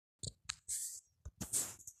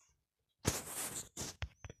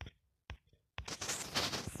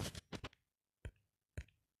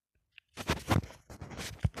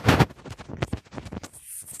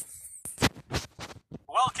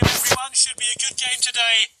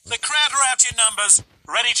today. The crowd are out in numbers,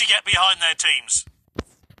 ready to get behind their teams.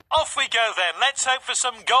 Off we go then. Let's hope for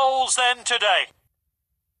some goals then today.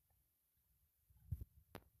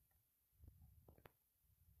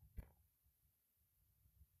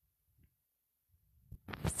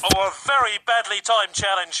 Oh, a very badly timed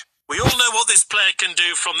challenge. We all know what this player can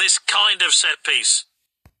do from this kind of set piece.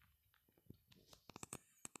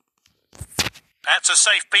 That's a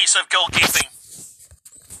safe piece of goalkeeping.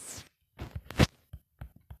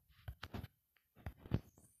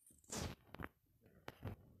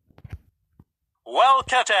 Well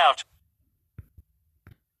cut out.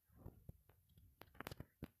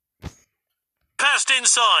 Passed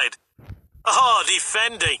inside. Ah,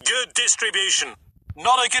 defending. Good distribution.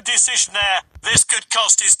 Not a good decision there. This could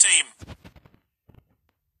cost his team.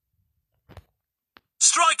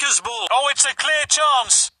 Striker's ball. Oh, it's a clear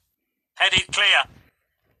chance. Headed clear.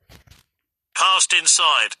 Passed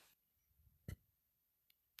inside.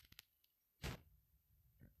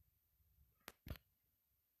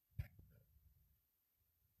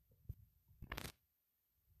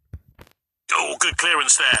 Oh, good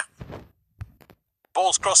clearance there.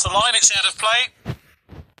 Ball's crossed the line, it's out of play.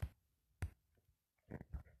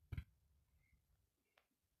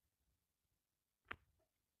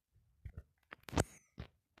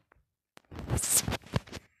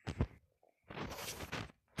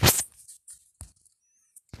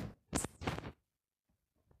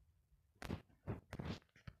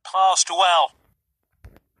 Passed well.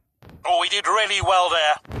 Oh, he did really well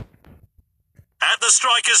there. At the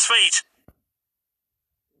striker's feet.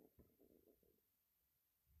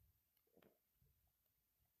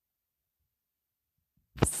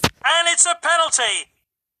 And it's a penalty.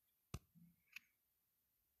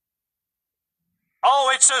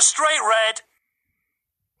 Oh, it's a straight red.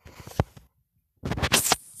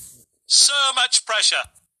 So much pressure.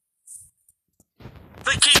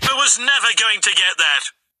 The keeper was never going to get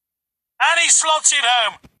that. And he slots it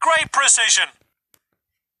home. Great precision.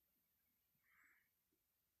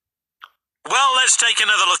 Well, let's take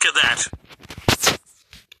another look at that.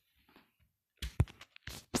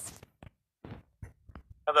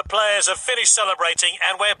 And the players have finished celebrating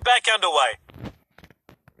and we're back underway.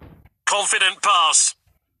 Confident pass.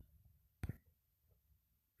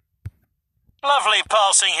 Lovely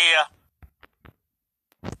passing here.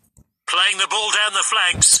 Playing the ball down the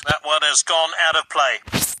flanks. That one has gone out of play.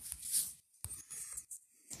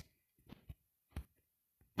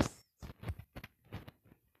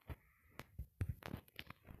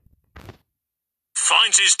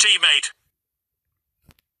 Finds his teammate.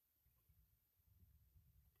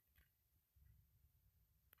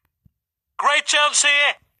 Great chance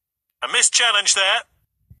here. A missed challenge there.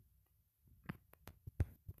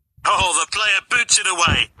 Oh, the player boots it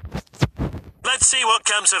away. Let's see what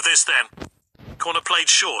comes of this then. Corner played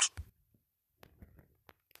short.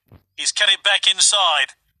 He's cut it back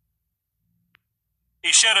inside.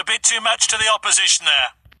 He showed a bit too much to the opposition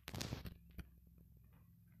there.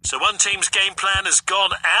 So one team's game plan has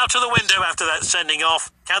gone out of the window after that sending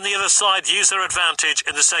off. Can the other side use their advantage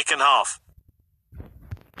in the second half?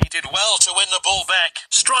 He did well to win the ball back.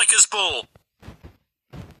 Striker's ball.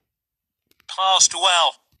 Passed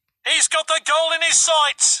well. He's got the goal in his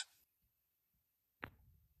sights.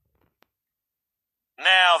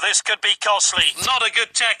 Now this could be costly. Not a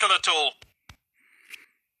good tackle at all.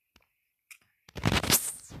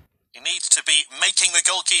 He needs to be making the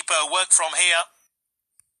goalkeeper work from here.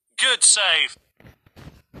 Good save.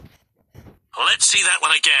 Let's see that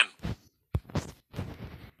one again.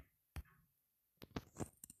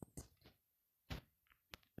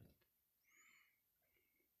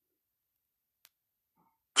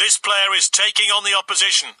 This player is taking on the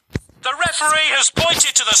opposition. The referee has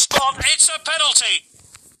pointed to the spot. It's a penalty.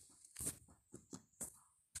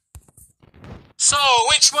 So,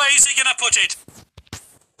 which way is he going to put it?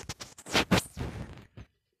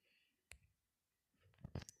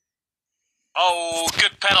 Oh,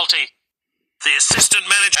 good penalty. The assistant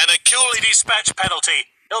manager and a coolly dispatched penalty.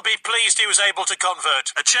 He'll be pleased he was able to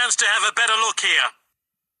convert. A chance to have a better look here.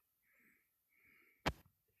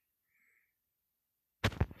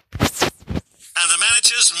 And the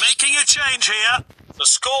manager's making a change here. The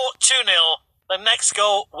score 2-0. The next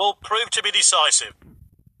goal will prove to be decisive.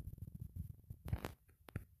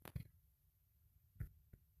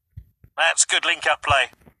 That's good link-up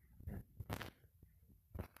play.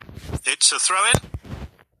 It's a throw-in.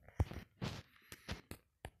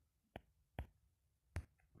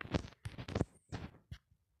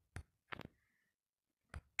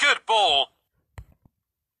 Good ball.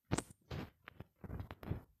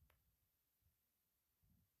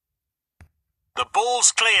 The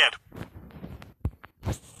ball's cleared.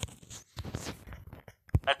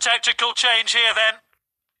 A tactical change here then.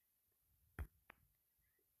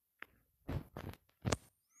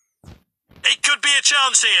 It could be a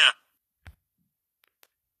chance here.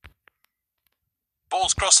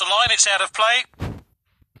 Ball's crossed the line, it's out of play.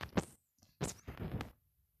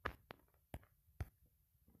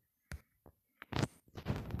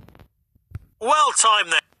 Well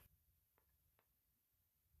timed there.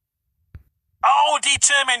 Oh,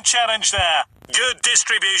 determined challenge there. Good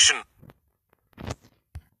distribution.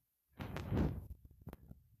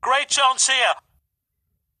 Great chance here.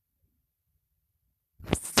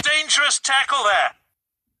 Dangerous tackle there.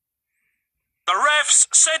 The refs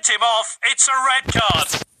sent him off. It's a red card.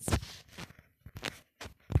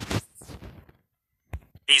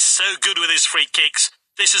 He's so good with his free kicks.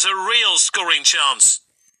 This is a real scoring chance.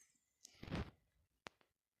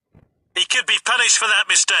 He could be punished for that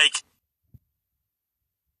mistake.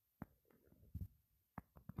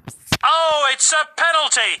 Oh, it's a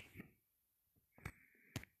penalty.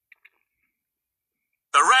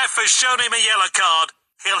 The ref has shown him a yellow card.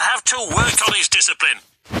 He'll have to work on his discipline.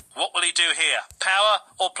 What will he do here? Power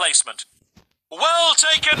or placement? Well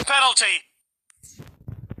taken penalty.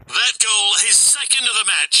 That goal, his second of the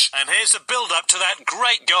match. And here's the build-up to that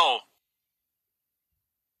great goal.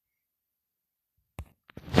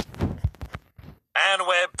 And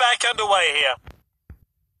we're back underway here.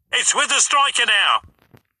 It's with the striker now.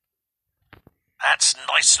 That's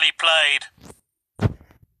nicely played.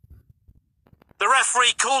 The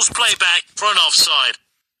referee calls play back for an offside.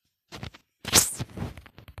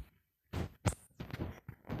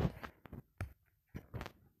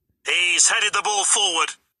 He's headed the ball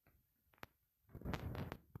forward.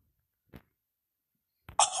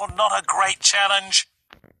 Oh, not a great challenge.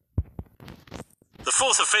 The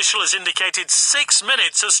fourth official has indicated 6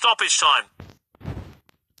 minutes of stoppage time.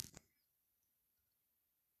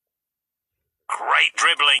 Great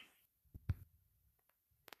dribbling.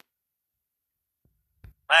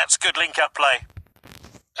 That's good link-up play.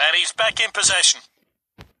 And he's back in possession.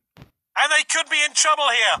 And they could be in trouble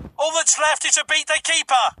here. All that's left is to beat the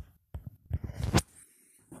keeper.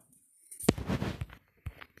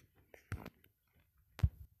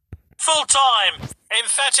 Full time.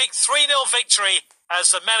 Emphatic 3-0 victory,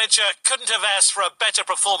 as the manager couldn't have asked for a better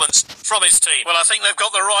performance from his team. Well, I think they've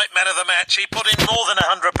got the right man of the match. He put in more than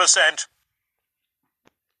 100%.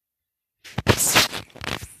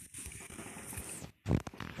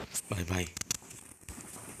 Bye bye.